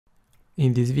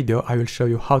In this video, I will show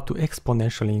you how to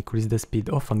exponentially increase the speed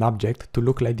of an object to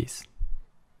look like this.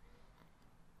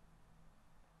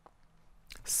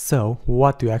 So,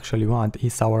 what we actually want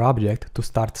is our object to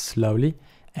start slowly,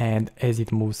 and as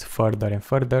it moves further and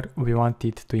further, we want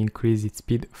it to increase its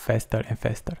speed faster and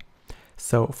faster.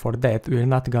 So for that, we're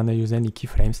not gonna use any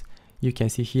keyframes. You can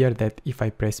see here that if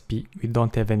I press P, we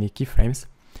don't have any keyframes,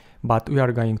 but we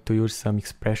are going to use some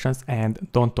expressions, and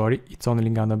don't worry, it's only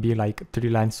gonna be like 3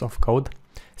 lines of code.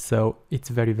 So it's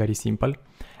very simple.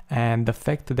 And the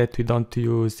fact that we don't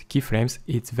use keyframes,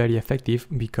 it's very effective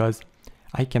because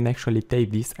I can actually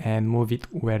take this and move it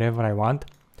wherever I want.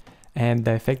 And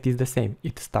the effect is the same.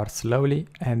 It starts slowly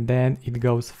and then it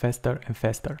goes faster and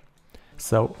faster.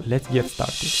 So let's get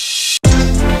started.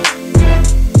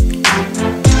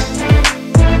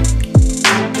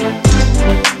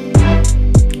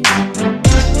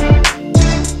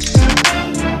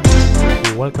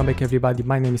 Welcome back everybody,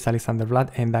 my name is Aleksander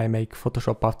Vlad and I make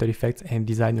Photoshop, After Effects and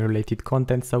design related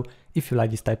content, so if you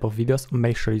like this type of videos,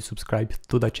 make sure you subscribe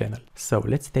to the channel. So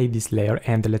let's take this layer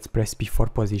and let's press P for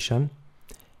position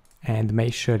and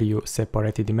make sure you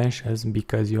separate the dimensions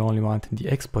because you only want the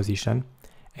X position.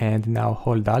 And now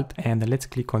hold Alt and let's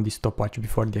click on the stopwatch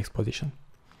before the X position.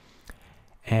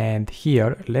 And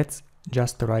here let's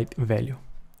just write value.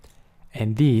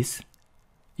 And this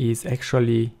is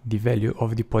actually the value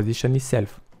of the position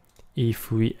itself.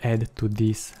 If we add to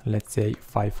this, let's say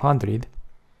 500,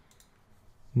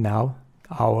 now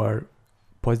our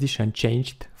position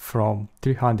changed from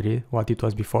 300, what it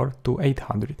was before, to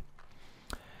 800.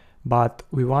 But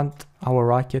we want our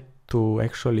rocket to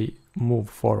actually move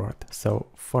forward. So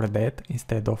for that,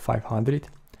 instead of 500,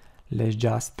 let's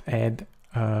just add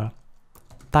a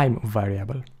time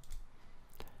variable.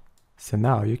 So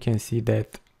now you can see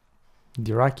that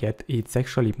the rocket, it's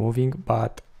actually moving,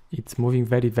 but it's moving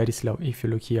very slow. If you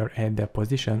look here at the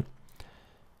position,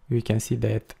 we can see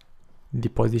that the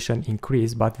position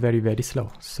increased, but very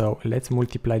slow. So let's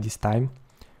multiply this time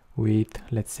with,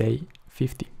 let's say,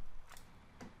 50.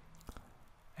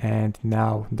 And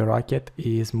now the rocket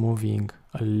is moving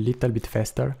a little bit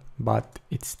faster, but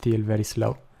it's still very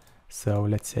slow. So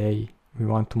let's say we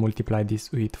want to multiply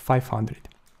this with 500.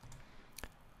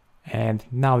 And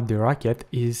now the rocket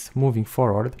is moving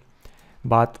forward,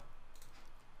 but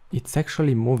it's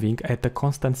actually moving at a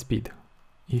constant speed.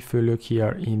 If you look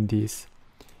here in this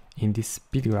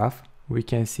speed graph, we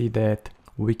can see that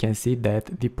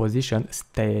the position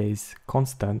stays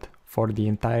constant for the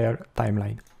entire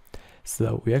timeline.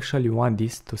 So we actually want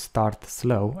this to start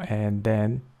slow and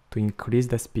then to increase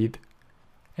the speed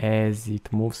as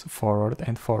it moves forward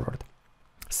and forward.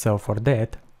 So for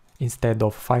that, instead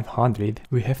of 500,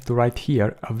 we have to write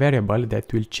here a variable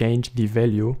that will change the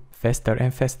value faster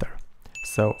and faster.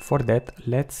 So for that,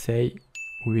 let's say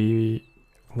we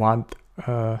want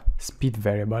a speed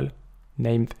variable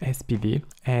named SPD,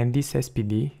 and this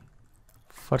SPD,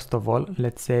 first of all,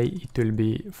 let's say it will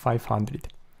be 500.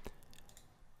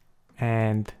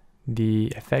 And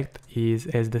the effect is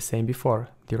as the same before.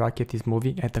 The rocket is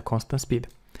moving at a constant speed.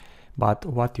 But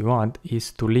what you want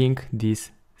is to link this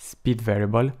speed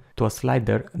variable to a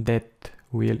slider that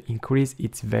will increase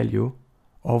its value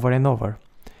over and over.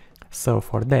 So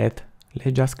for that,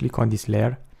 let's just click on this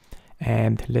layer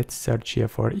and let's search here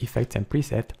for effects and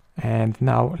preset. And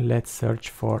now let's search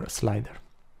for slider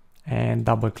and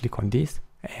double click on this.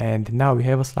 And now we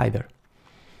have a slider.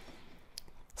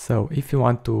 So if you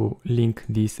want to link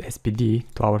this SPD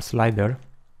to our slider,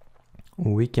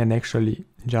 we can actually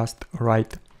just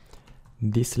write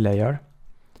this layer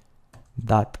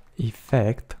dot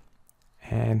effect,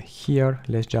 and here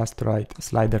let's just write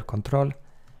slider control,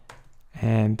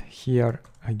 and here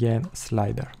again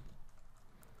slider.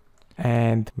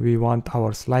 And we want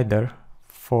our slider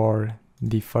for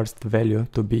the first value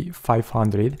to be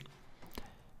 500,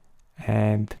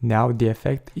 and now the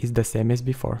effect is the same as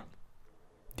before.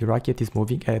 The rocket is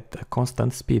moving at a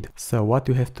constant speed. So what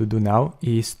you have to do now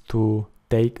is to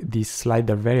take this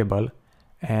slider variable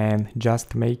and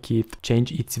just make it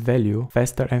change its value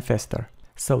faster and faster.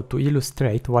 So to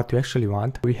illustrate what we actually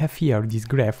want, we have here this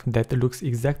graph that looks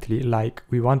exactly like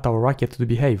we want our rocket to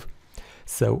behave.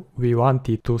 So we want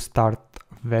it to start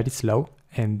very slow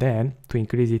and then to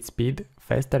increase its speed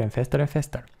faster and faster and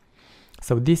faster.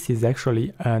 So this is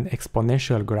actually an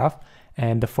exponential graph,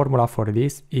 and the formula for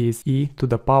this is e to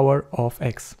the power of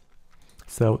x.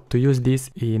 So to use this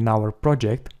in our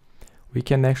project, we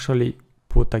can actually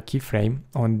put a keyframe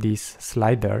on this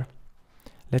slider.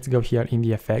 Let's go here in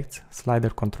the effects, slider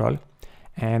control,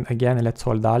 and again let's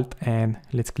hold Alt and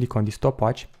let's click on the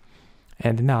stopwatch.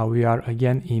 And now we are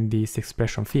again in this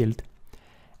expression field,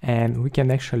 and we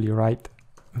can actually write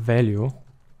value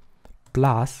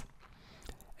plus,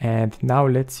 and now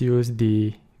let's use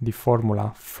the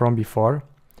formula from before.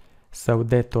 So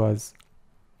that was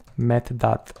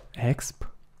Math.exp,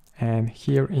 and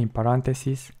here in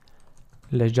parentheses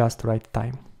let's just write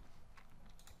time.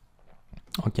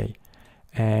 Okay,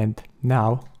 and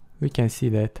now we can see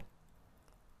that,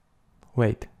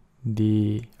 wait,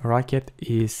 the rocket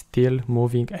is still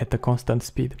moving at a constant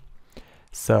speed.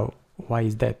 So why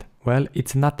is that? Well,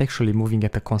 it's not actually moving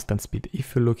at a constant speed.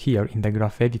 If you look here in the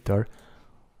graph editor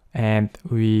and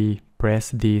we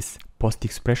press this post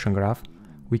expression graph,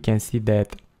 we can see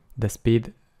that the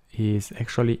speed is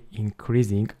actually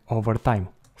increasing over time.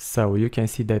 So you can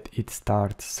see that it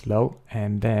starts slow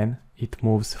and then it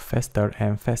moves faster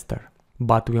and faster.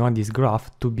 But we want this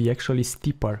graph to be actually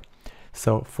steeper.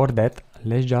 So for that,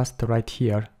 let's just write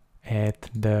here at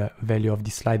the value of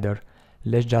the slider,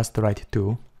 let's just write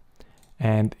 2.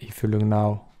 And if you look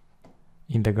now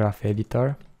in the graph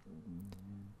editor,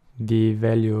 the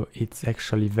value it's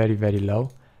actually very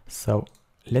low. So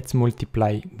let's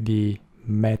multiply the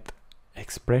math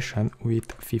expression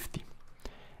with 50.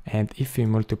 And if we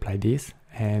multiply this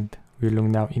and we look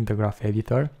now in the graph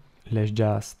editor, let's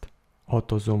just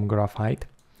auto zoom graph height.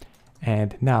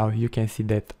 And now you can see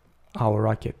that our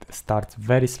rocket starts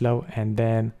very slow and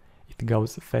then it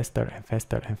goes faster and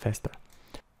faster and faster.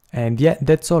 And yeah,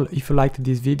 that's all. If you liked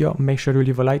this video, make sure you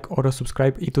leave a like or a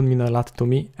subscribe. It would mean a lot to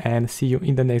me, and see you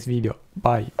in the next video.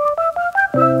 Bye.